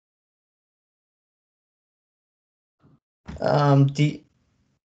D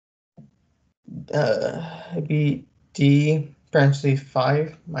it'd be D parentheses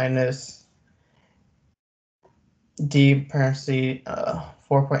 5 minus D parentheses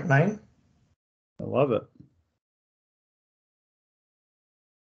 4.9. I love it.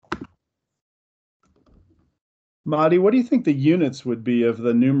 Madi, what do you think the units would be of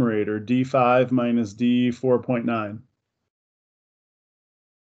the numerator, D5 minus D4.9?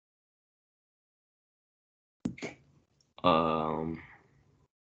 Um,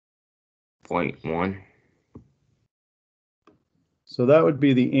 0.1. So that would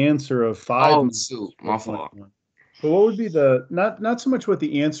be the answer of 5. Oh, shoot, my fault. But what would be the, not so much what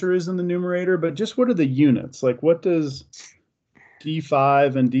the answer is in the numerator, but just what are the units? Like what does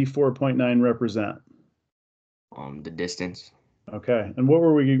D5 and D4.9 represent? The distance. Okay, and what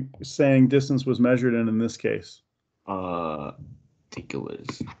were we saying distance was measured in this case? I think it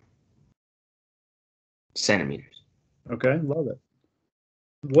was centimeters. Okay, love it.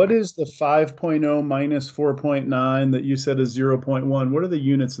 What is the 5.0 minus 4.9 that you said is 0.1? What are the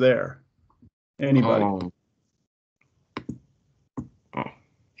units there? Anybody?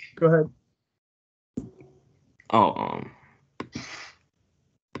 Go ahead.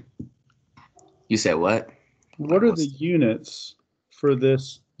 You said what? What are the units for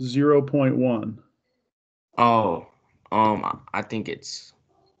this 0.1? Oh, I think it's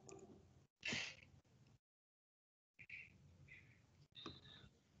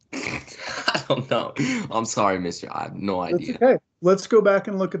I don't know. I'm sorry, mister. I have no idea. That's okay. Let's go back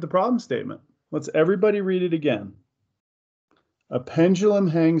and look at the problem statement. Let's everybody read it again. A pendulum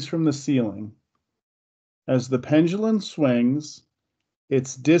hangs from the ceiling. As the pendulum swings,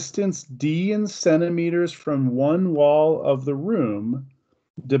 its distance d in centimeters from one wall of the room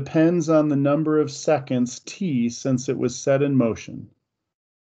depends on the number of seconds t since it was set in motion.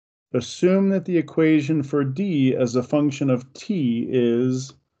 Assume that the equation for d as a function of t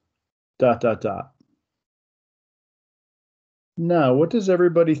is ... Now, what does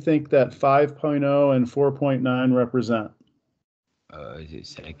everybody think that 5.0 and 4.9 represent? Is it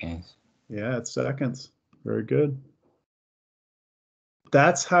seconds? Yeah, it's seconds. Very good.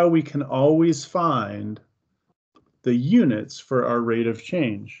 That's how we can always find the units for our rate of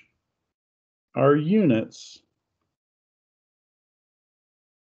change. Our units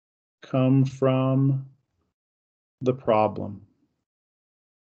come from the problem.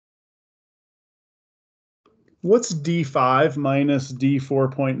 What's D5 minus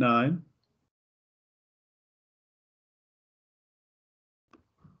D4.9?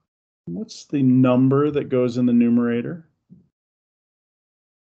 What's the number that goes in the numerator?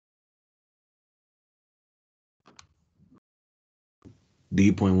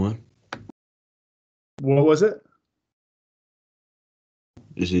 D.1. What was it?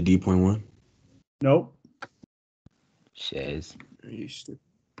 Is it D.1? Nope. Shares.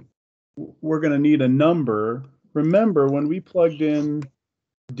 We're going to need a number. Remember, when we plugged in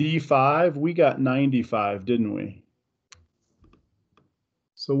D5, we got 95, didn't we?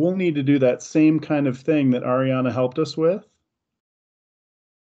 So we'll need to do that same kind of thing that Ariana helped us with.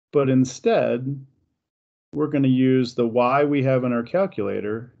 But instead, we're going to use the y we have in our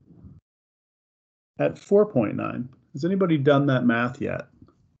calculator at 4.9. Has anybody done that math yet?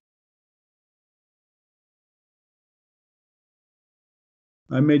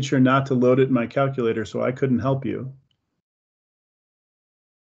 I made sure not to load it in my calculator so I couldn't help you.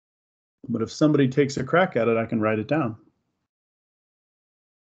 But if somebody takes a crack at it, I can write it down.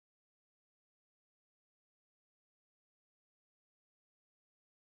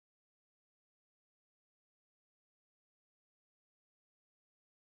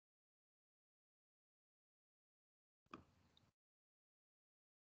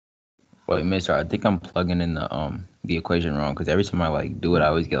 Wait, mister, I think I'm plugging in the equation wrong because every time I like do it, I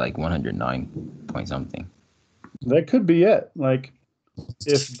always get like 109 point something. That could be it. Like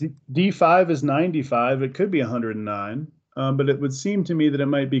if D5 is 95, it could be 109. But it would seem to me that it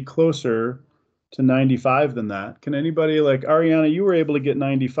might be closer to 95 than that. Can anybody, like Ariana, you were able to get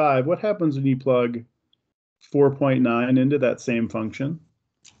 95. What happens when you plug 4.9 into that same function?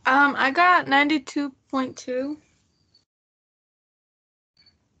 I got 92.2.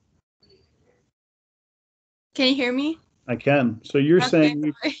 Can you hear me? I can. So you're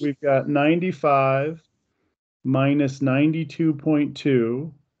saying we've got 95 minus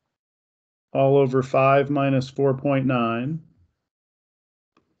 92.2 all over 5 minus 4.9.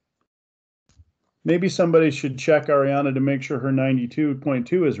 Maybe somebody should check Ariana to make sure her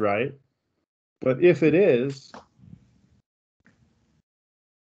 92.2 is right. But if it is,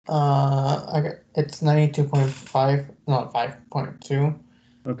 it's 92.5, not 5.2.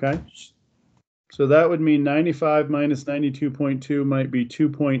 okay. So that would mean 95 minus 92.2 might be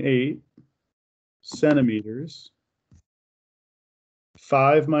 2.8 centimeters.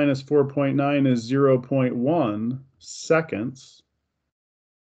 5 minus 4.9 is 0.1 seconds.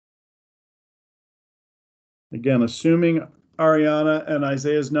 Again, assuming Ariana and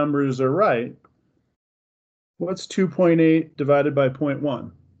Isaiah's numbers are right, what's 2.8 divided by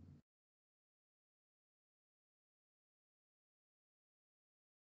 0.1?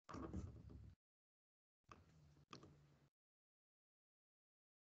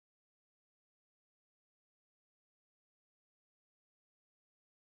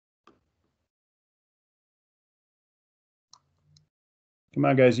 Come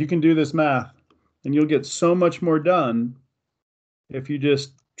on, guys, you can do this math, and you'll get so much more done if you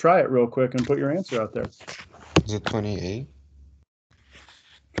just try it real quick and put your answer out there. Is it 28?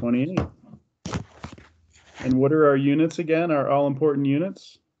 28. And what are our units again, our all-important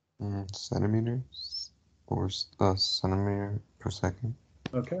units? Centimeters or centimeter per second.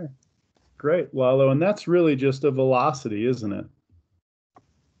 Okay, great, Lalo. And that's really just a velocity, isn't it?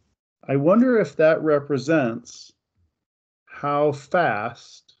 I wonder if that represents how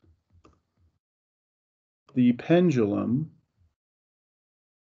fast the pendulum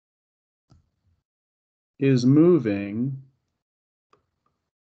is moving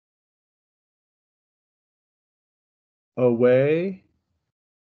away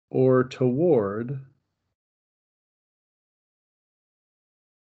or toward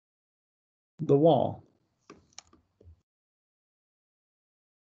the wall.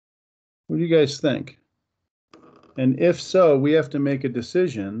 What do you guys think? And if so, we have to make a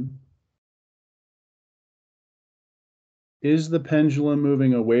decision. Is the pendulum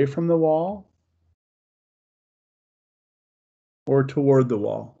moving away from the wall or toward the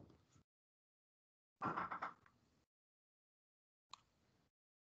wall?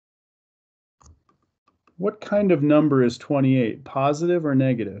 What kind of number is 28? Positive or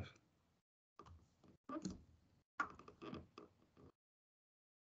negative?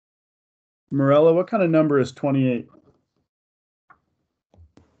 Morella, what kind of number is 28?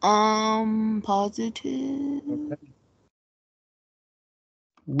 Positive. Okay.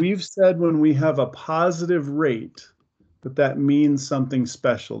 We've said when we have a positive rate that means something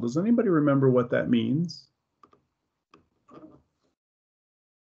special. Does anybody remember what that means?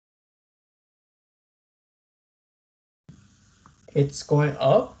 It's going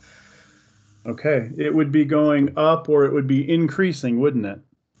up. Okay, it would be going up or it would be increasing, wouldn't it?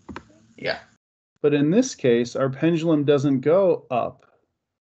 Yeah. But in this case, our pendulum doesn't go up.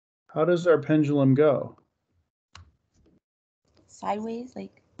 How does our pendulum go? Sideways,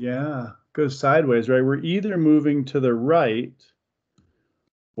 like. Yeah, goes sideways, right? We're either moving to the right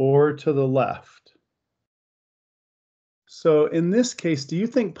or to the left. So in this case, do you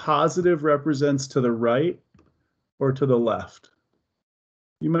think positive represents to the right or to the left?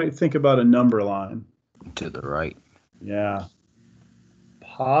 You might think about a number line. To the right. Yeah.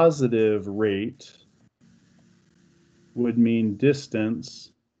 Positive rate would mean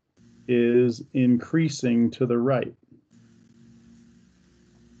distance is increasing to the right.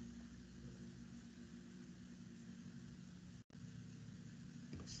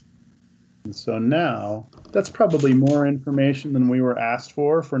 And so now, that's probably more information than we were asked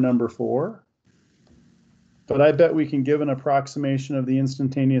for number 4. But I bet we can give an approximation of the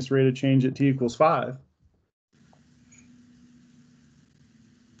instantaneous rate of change at t equals 5.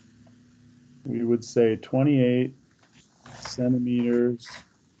 We would say 28 centimeters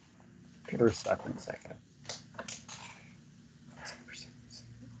per second.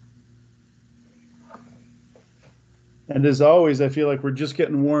 And as always, I feel like we're just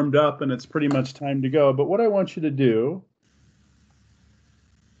getting warmed up and it's pretty much time to go. But what I want you to do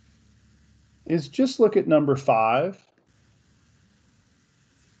is just look at number 5.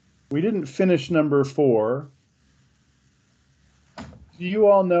 We didn't finish number 4. Do you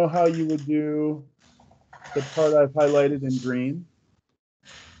all know how you would do the part I've highlighted in green?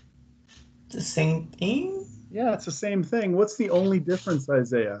 The same thing? Yeah, it's the same thing. What's the only difference,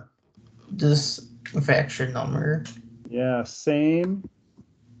 Isaiah? Just factor number. Yeah, same,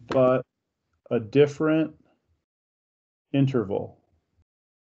 but a different interval.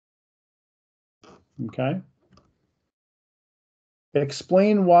 Okay.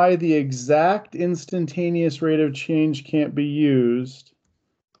 Explain why the exact instantaneous rate of change can't be used.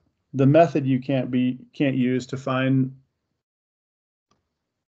 The method you can't use to find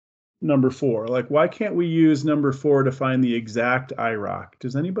number 4. Like, why can't we use number 4 to find the exact IROC?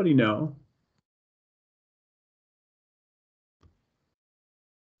 Does anybody know?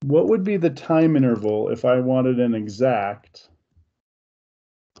 What would be the time interval if I wanted an exact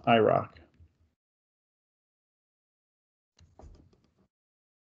IROC?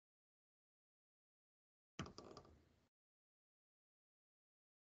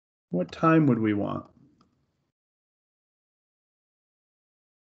 What time would we want?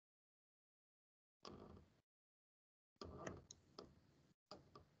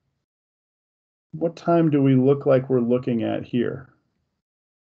 What time do we look like we're looking at here?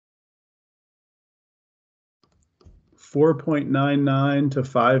 4.99 to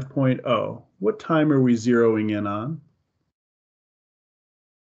 5.0. What time are we zeroing in on?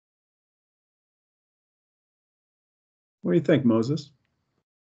 What do you think, Moses?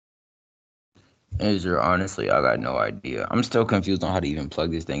 Answer, honestly, I got no idea. I'm still confused on how to even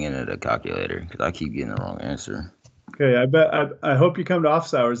plug this thing into the calculator because I keep getting the wrong answer. Okay, I hope you come to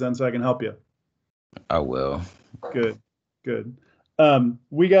office hours then so I can help you. I will. Good, good.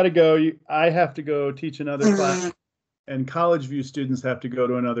 We got to go. I have to go teach another class, and College View students have to go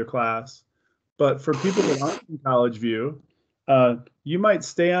to another class. But for people that aren't in College View, you might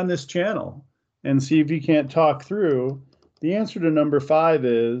stay on this channel and see if you can't talk through. The answer to number 5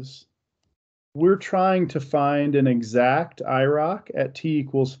 is we're trying to find an exact IROC at t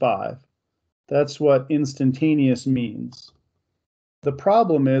equals 5. That's what instantaneous means. The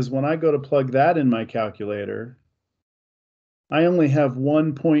problem is when I go to plug that in my calculator, I only have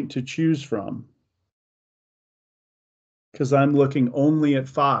 1 point to choose from because I'm looking only at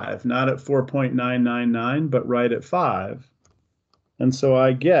 5, not at 4.999, but right at 5. And so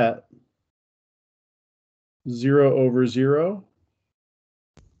I get 0 over 0,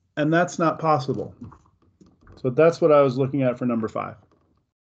 and that's not possible. So that's what I was looking at for number 5.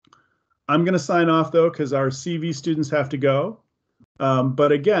 I'm going to sign off, though, because our CV students have to go.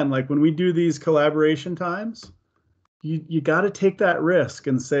 But again, like when we do these collaboration times, you got to take that risk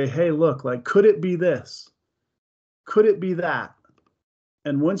and say, hey, look, like, could it be this? Could it be that?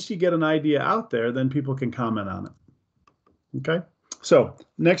 And once you get an idea out there, then people can comment on it. Okay. So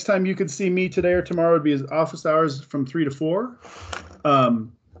next time you could see me today or tomorrow would be his office hours from 3 to 4.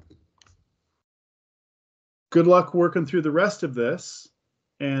 Good luck working through the rest of this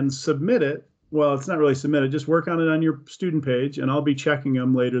and submit it. Well, it's not really submit it, just work on it on your student page, and I'll be checking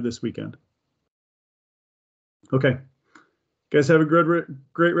them later this weekend. Okay. Guys, have a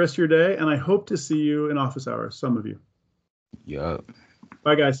great rest of your day, and I hope to see you in office hours, some of you. Yup.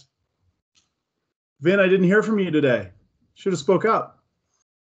 Bye, guys. Vin, I didn't hear from you today. Should have spoke up.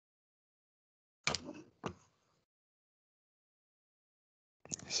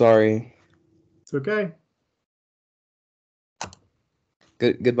 Sorry. It's okay.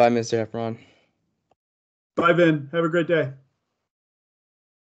 Goodbye, Mr. Efron. Bye, Vin. Have a great day.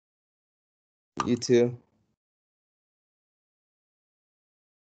 You too.